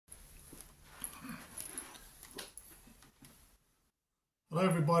Hello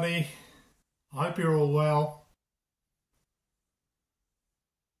everybody, I hope you're all well.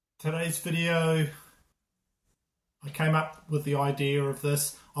 Today's video, I came up with the idea of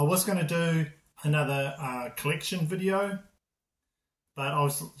this. I was going to do another collection video, but I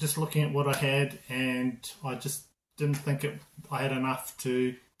was just looking at what I had and I just didn't think I had enough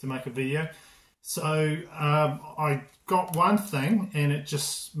to make a video. So I got one thing and it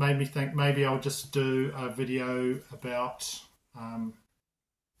just made me think maybe I'll just do a video about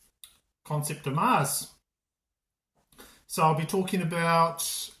concept of Mars. So I'll be talking about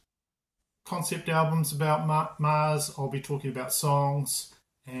concept albums about Mars. I'll be talking about songs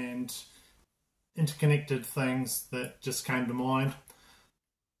and interconnected things that just came to mind.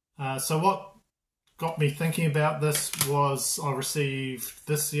 So what got me thinking about this was I received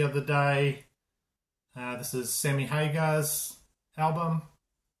this the other day. This is Sammy Hagar's album.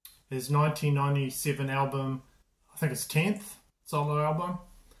 His 1997 album, I think it's 10th solo album.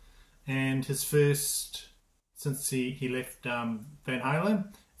 And his first since he left Van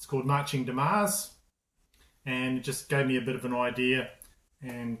Halen. It's called Marching to Mars, and it just gave me a bit of an idea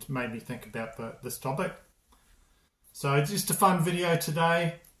and made me think about this topic. So just a fun video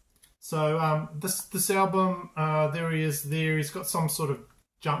today. So this album, there he is there. He's got some sort of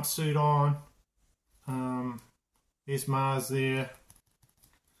jumpsuit on. There's Mars there.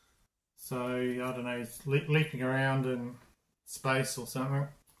 So I don't know, he's leaping around in space or something.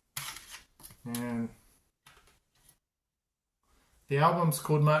 And the album's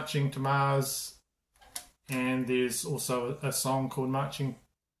called Marching to Mars, and there's also a song called Marching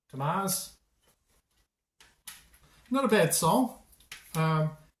to Mars. Not a bad song,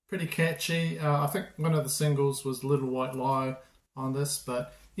 pretty catchy. I think one of the singles was Little White Lie on this,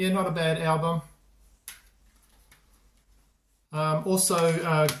 but yeah, not a bad album.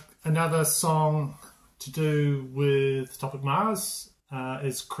 Also, another song to do with the topic Mars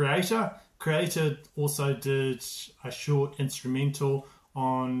is Creator. Creator also did a short instrumental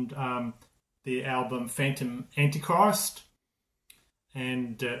on the album Phantom Antichrist,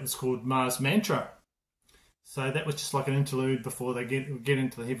 and it was called Mars Mantra. So that was just like an interlude before they get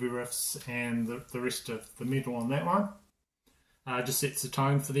into the heavy riffs and the rest of the metal on that one. Just sets the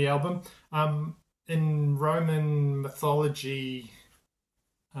tone for the album. In Roman mythology,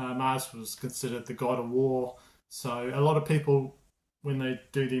 Mars was considered the god of war. So a lot of people, when they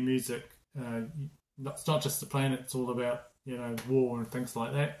do their music, it's not just the planet, it's all about, you know, war and things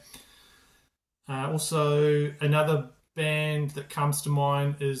like that. Also, another band that comes to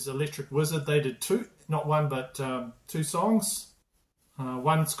mind is Electric Wizard. They did not one, but two songs.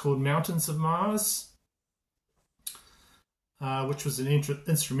 One's called Mountains of Mars, which was an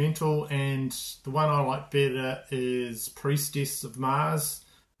instrumental, and the one I like better is Priestess of Mars,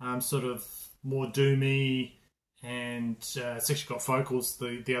 sort of more doomy, and it's actually got vocals.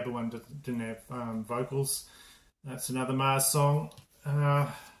 The other one didn't have vocals. That's another Mars song.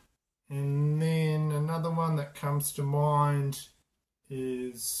 And then another one that comes to mind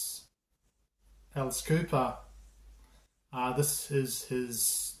is Alice Cooper. This is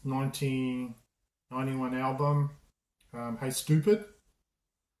his 1991 album, Hey Stupid.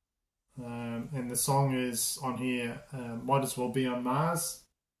 And the song is on here, Might As Well Be on Mars.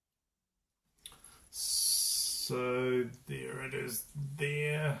 So there it is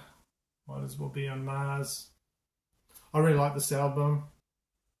there. Might As Well Be on Mars. I really like this album.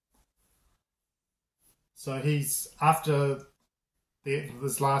 So he's, after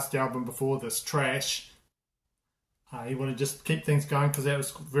this last album before this, Trash, he wanted to just keep things going because that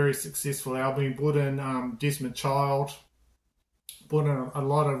was a very successful album. He brought in Desmond Child, brought in a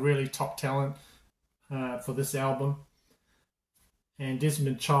lot of really top talent for this album. And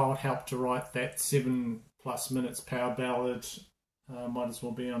Desmond Child helped to write that 7+ minutes power ballad, Might As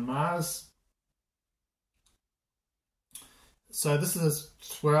Well Be on Mars. So this is his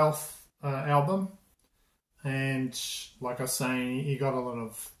 12th album, and like I was saying, he got a lot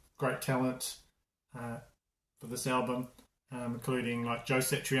of great talent for this album, including like Joe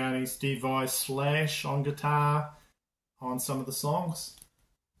Satriani, Steve Vai, Slash on guitar on some of the songs.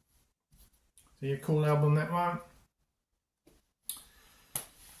 So yeah, cool album, that one.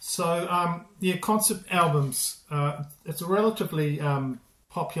 So, yeah, concept albums. It's a relatively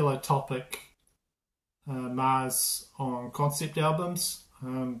popular topic, Mars on concept albums,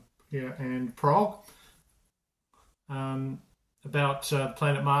 yeah, and prog. About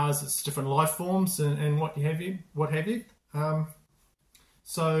planet Mars, its different life forms and what have you.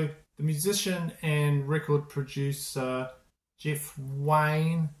 So the musician and record producer Jeff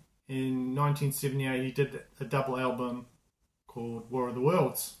Wayne, in 1978, he did a double album called War of the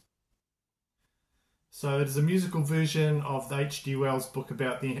Worlds. So it is a musical version of the H.G. Wells book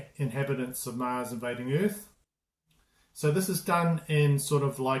about the inhabitants of Mars invading Earth. So this is done in sort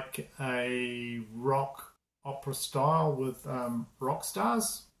of like a rock opera style with rock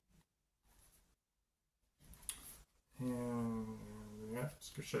stars. And yeah,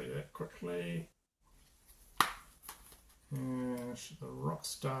 just going to show you that quickly. And the rock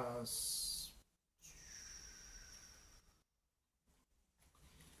stars.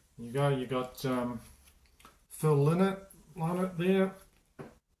 You go. You got Phil Lynott there.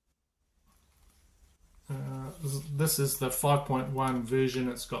 This is the 5.1 version.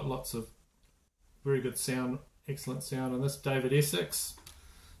 It's got lots of very good sound, excellent sound on this. David Essex.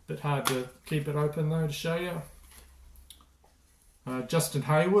 Bit hard to keep it open though to show you. Justin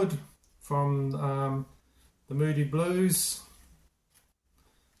Hayward from the Moody Blues.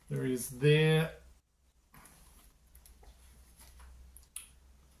 There he is there.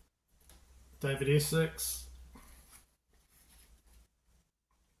 David Essex.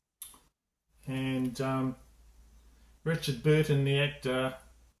 And Richard Burton, the actor,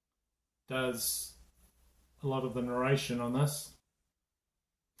 does a lot of the narration on this.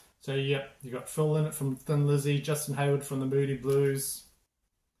 So yeah, you got Phil Lynott from Thin Lizzy, Justin Hayward from the Moody Blues,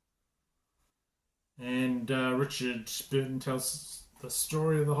 and Richard Burton tells the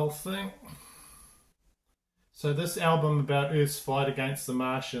story of the whole thing. So this album about Earth's fight against the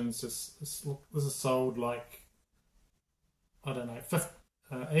Martians, this is sold like, I don't know,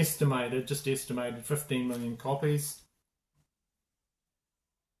 estimated 15 million copies.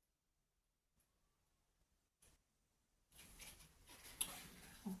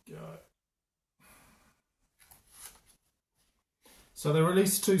 Go. So they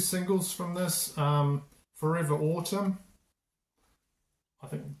released 2 singles from this, Forever Autumn. I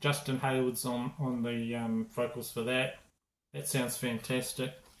think Justin Hayward's on the vocals for that. That sounds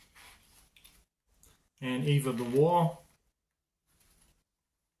fantastic. And Eve of the War.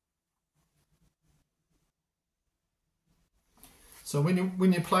 So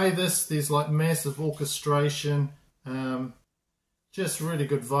when you play this, there's like massive orchestration, just really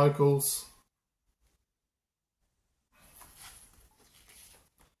good vocals,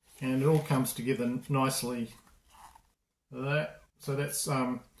 and it all comes together nicely. So that's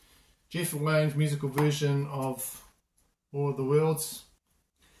Jeff Wayne's musical version of War of the Worlds,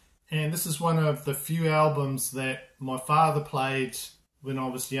 and this is one of the few albums that my father played when I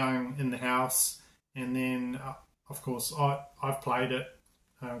was young in the house, and then of course I've played it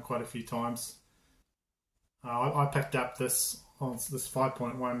quite a few times. I picked up this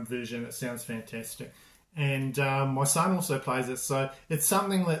 5.1 version. It sounds fantastic, and my son also plays it, so it's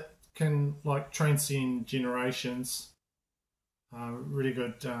something that can like transcend generations. Really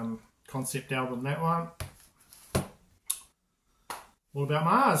good concept album, that one. All about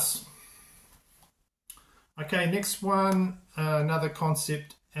Mars. Okay, next one, another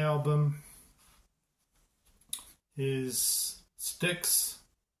concept album is Styx,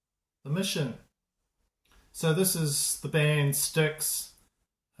 The Mission. So this is the band Styx,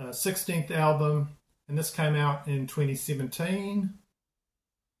 16th album, and this came out in 2017.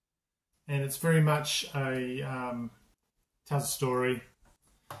 And it's very much tells a story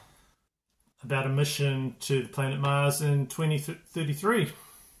about a mission to the planet Mars in 2033.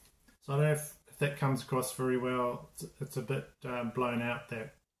 So I don't know if that comes across very well. It's a bit blown out,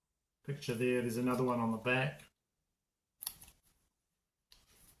 that picture there. There's another one on the back.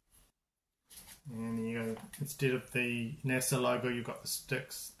 And you go, instead of the NASA logo, you've got the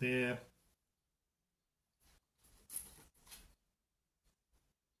Styx there.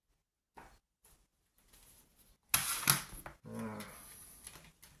 There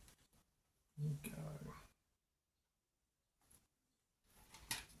you go.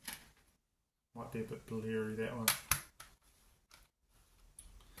 Might be a bit blurry, that one.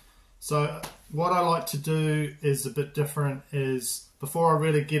 So what I like to do is a bit different, is before I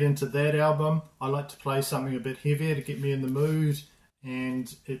really get into that album, I like to play something a bit heavier to get me in the mood,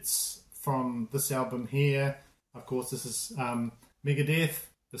 and it's from this album here. Of course, this is Megadeth,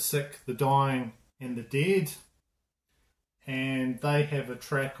 The Sick, The Dying and The Dead, and they have a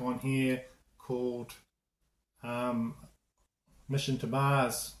track on here called Mission to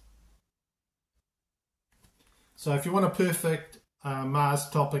Mars. So if you want a perfect Mars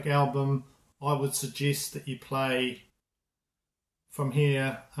topic album, I would suggest that you play from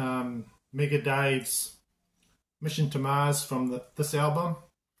here Megadeth's Mission to Mars from this album,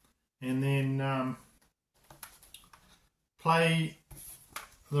 and then play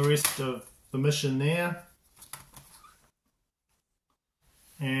the rest of the Mission there,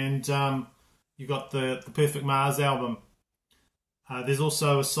 and you got the Perfect Mars album. There's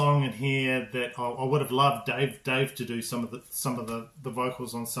also a song in here that I would have loved Dave to do some of the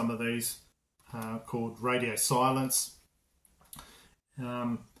vocals on some of these, called Radio Silence.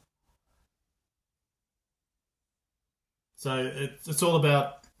 So it's all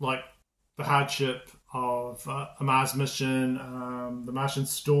about like the hardship of a Mars mission, the Martian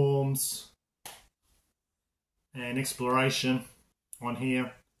storms, and exploration on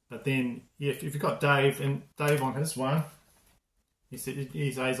here. But then, yeah, if you've got Dave on his one, he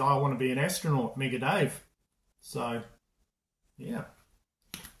says, I want to be an astronaut, Mega Dave. So, yeah.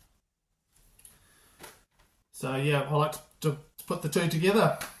 So, yeah, I like to put the two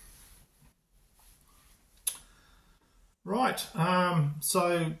together. Right.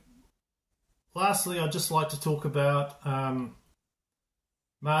 So, lastly, I'd just like to talk about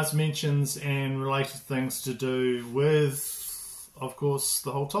Mars mentions and related things to do with, of course,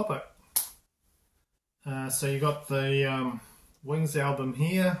 the whole topic. So you got the Wings album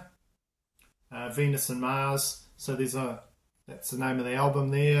here, Venus and Mars. So that's the name of the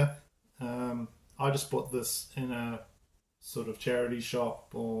album there. I just bought this in a sort of charity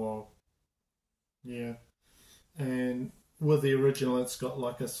shop, or yeah. And with the original, it's got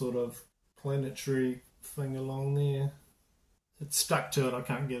like a sort of planetary thing along there. It's stuck to it. I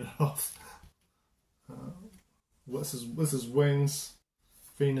can't get it off. This is Wings,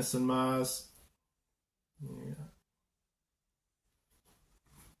 Venus and Mars. Yeah.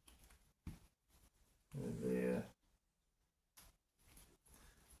 There.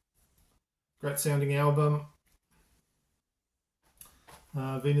 Great sounding album.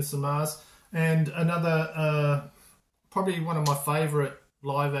 Venus and Mars. And another, probably one of my favourite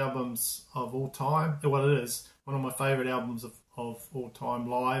live albums of all time. Well, it is one of my favourite albums of all time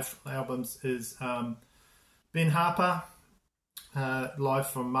live albums is Ben Harper, Live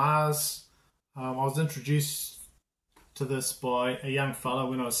from Mars. I was introduced to this by a young fellow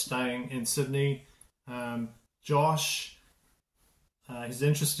when I was staying in Sydney, Josh. He's an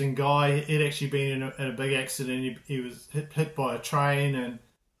interesting guy. He'd actually been in a big accident. He was hit by a train, and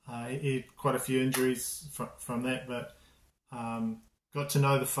he had quite a few injuries from that, but got to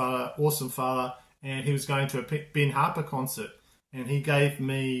know the fella, awesome fella, and he was going to a Ben Harper concert, and he gave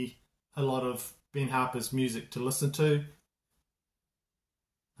me a lot of Ben Harper's music to listen to.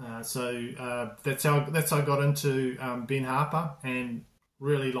 So that's how I got into Ben Harper, and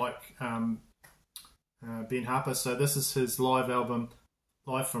really like Ben Harper. So this is his live album,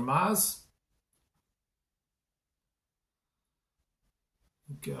 Live from Mars.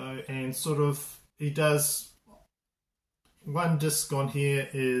 Go, and sort of he does one disc on here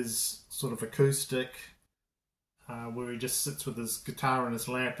is sort of acoustic, where he just sits with his guitar in his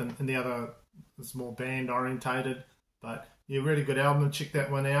lap, and the other is more band orientated. But yeah, really good album. Check that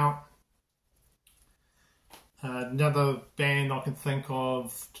one out. Another band I can think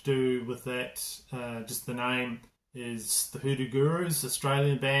of to do with that, just the name, is the Hoodoo Gurus,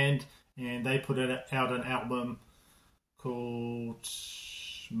 Australian band, and they put out an album called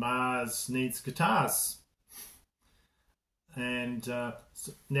Mars Needs Guitars. And so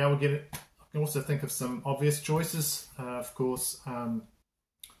now we'll get it. I can also think of some obvious choices. Of course,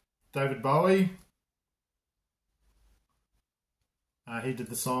 David Bowie. He did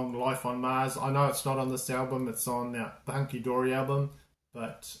the song Life on Mars. I know it's not on this album, it's on the Hunky Dory album,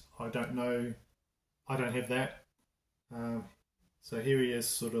 but I don't know, I don't have that. So here he is,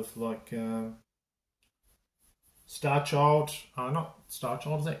 sort of like Star Child. Not Star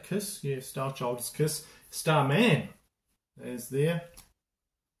Child, is that Kiss? Yeah, Star Child is Kiss. Starman is there.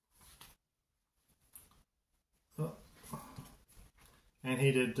 And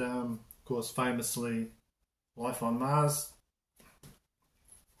he did, of course, famously Life on Mars.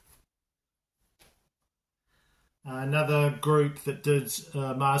 Another group that did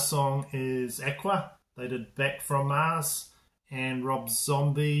Mars song is Aqua. They did Back from Mars, and Rob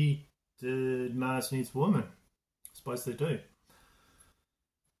Zombie did Mars Needs Woman. I suppose they do.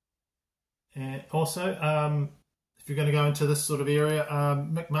 And also, if you're going to go into this sort of area,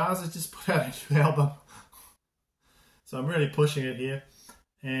 Mick Mars has just put out a new album. So I'm really pushing it here,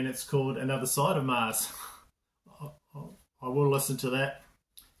 and it's called Another Side of Mars. I will listen to that.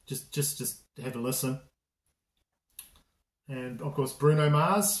 Just have a listen. And of course Bruno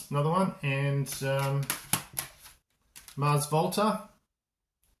Mars, another one, and Mars Volta,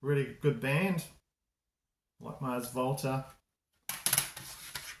 really good band, like Mars Volta.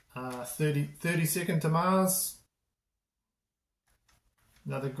 30 Second to Mars,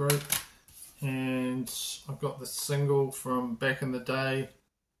 another group, and I've got the single from back in the day,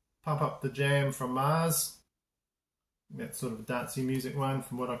 Pump Up the Jam from Mars. That's sort of a dancey music one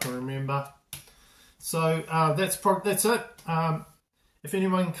from what I can remember. So that's it. if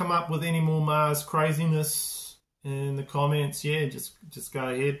anyone can come up with any more Mars craziness in the comments, yeah, just go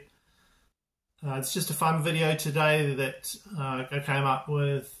ahead. It's just a fun video today that I came up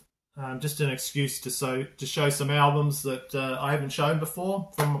with, just an excuse to show some albums that I haven't shown before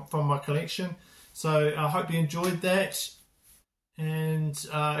from my collection. So I hope you enjoyed that, and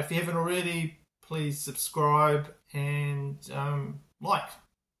if you haven't already, please subscribe and like.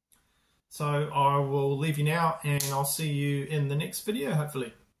 So I will leave you now, and I'll see you in the next video,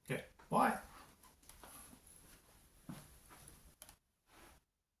 hopefully. Okay, bye.